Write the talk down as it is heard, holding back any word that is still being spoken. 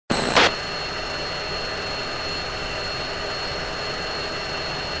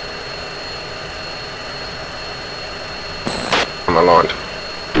aligned.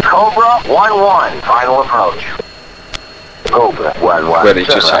 Cobra 1-1, final approach. Cobra 1-1. Ready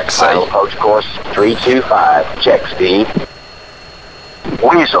to taxi. Final approach course 325. Check speed.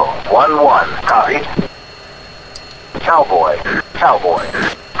 Weasel 1-1. Copied. Cowboy.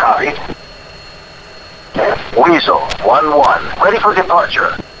 Copied. Weasel 1-1. Ready for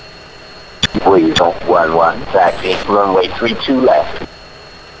departure. Weasel 1-1. Taxi. Runway 32 left.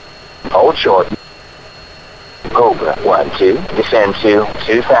 Hold short. Cobra 1-2. Descend to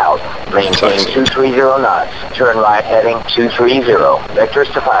 2000. Maintain 230 knots. Turn right heading 230.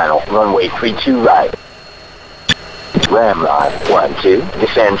 Vectors to final. Runway 32 right. Ramrod 1-2.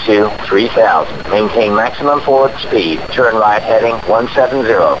 Descend to 3000. Maintain maximum forward speed. Turn right heading 170.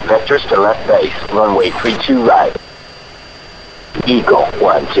 Vectors to left base. Runway 32 right. Eagle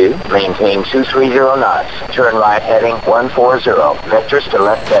 1-2. Maintain 230 knots. Turn right heading 140. Vectors to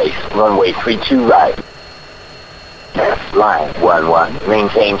left base. Runway 32 right. Line 1-1.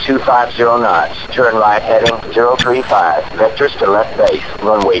 Maintain 250 knots. Turn right heading 035. Vectors to left base.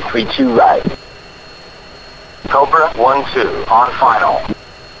 Runway 32 right. Cobra 1-2 on final.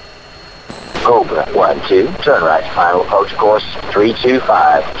 Cobra 1-2. Turn right final approach course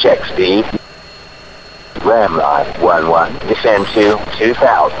 325. Check speed. Ramrod 1-1. Descend to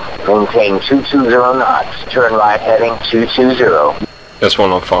 2000. Maintain 220 knots. Turn right heading 220. There's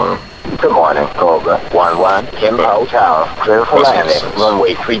one on final. Good morning, Cobra 1-1. Kimpo Tower. Clear for landing.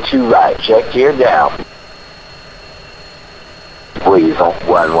 Runway 32 right. Check gear down. Weasel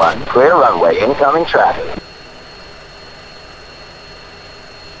 1-1. Clear runway. Incoming traffic.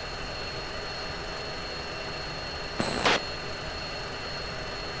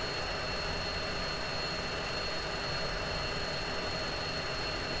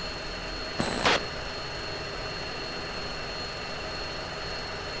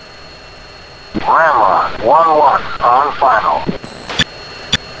 Ramrod 1-1 on final.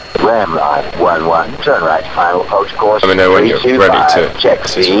 Ramrod 1-1. Turn right final approach course. Let me know when you're ready to check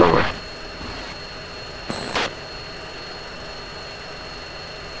speed.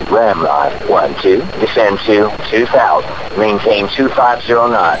 Ramrod 1-2. Descend to 2000. Maintain 250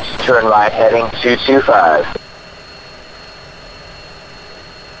 knots. Turn right heading 225.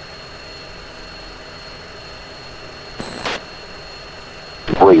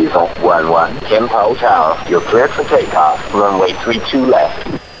 Weasel 1-1. Kimpo Tower. You're cleared for takeoff. Runway 32 left.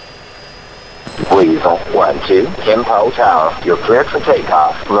 Weasel 1-2. Kimpo Tower. You're cleared for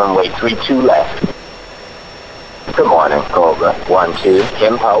takeoff. Runway 32 left. Good morning, Cobra 1-2.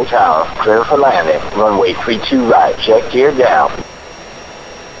 Kimpo Tower. Clear for landing. Runway 32 right. Check gear down.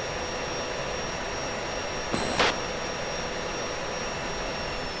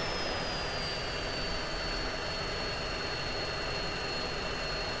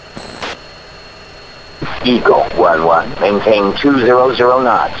 Eagle 1-1. Maintain 200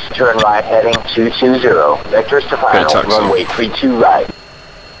 knots. Turn right heading 220. Vectors to final. Runway 32 right.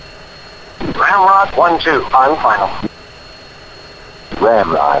 Ramrod 1-2 on final.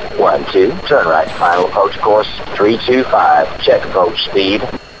 Ramrod 1-2. Turn right final approach course 325. Check approach speed.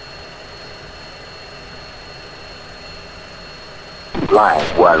 Line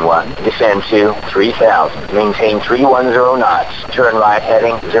 1-1. Descend to 3000. Maintain 310 knots. Turn right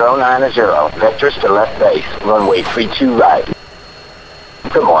heading 090. Vectors to left base. Runway 32 right.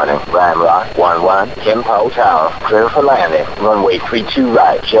 Good morning, Ramrod 1-1. Kimpo Tower. Clear for landing. Runway 32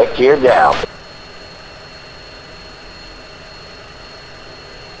 right. Check gear down.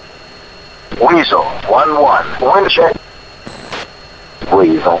 Weasel 1-1. Wind check.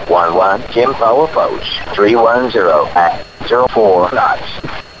 Weasel 1-1. Kimpo approach 310 at 04 knots.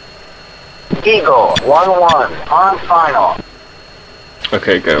 Eagle 1-1 on final.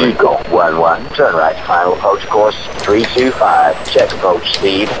 Okay, go. Eagle 1-1. Turn right final approach course 325. Check approach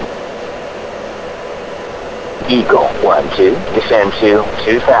speed. Eagle 1-2. Descend to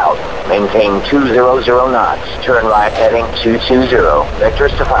 2000. Maintain 200 knots. Turn right heading 220.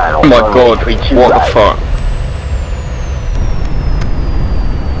 Vectors to final. Oh my god, what the fuck?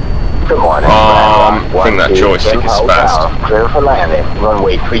 Good morning. I think that joystick is spazzed. Clear for landing.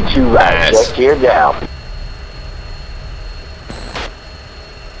 Runway 32 right. Check gear down.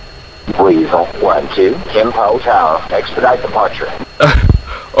 Weasel 1-2. Kimpo Tower. Expedite departure.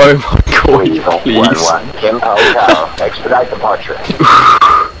 Oh my god, Weasel please. 1-1. Kimpo Tower. Expedite departure.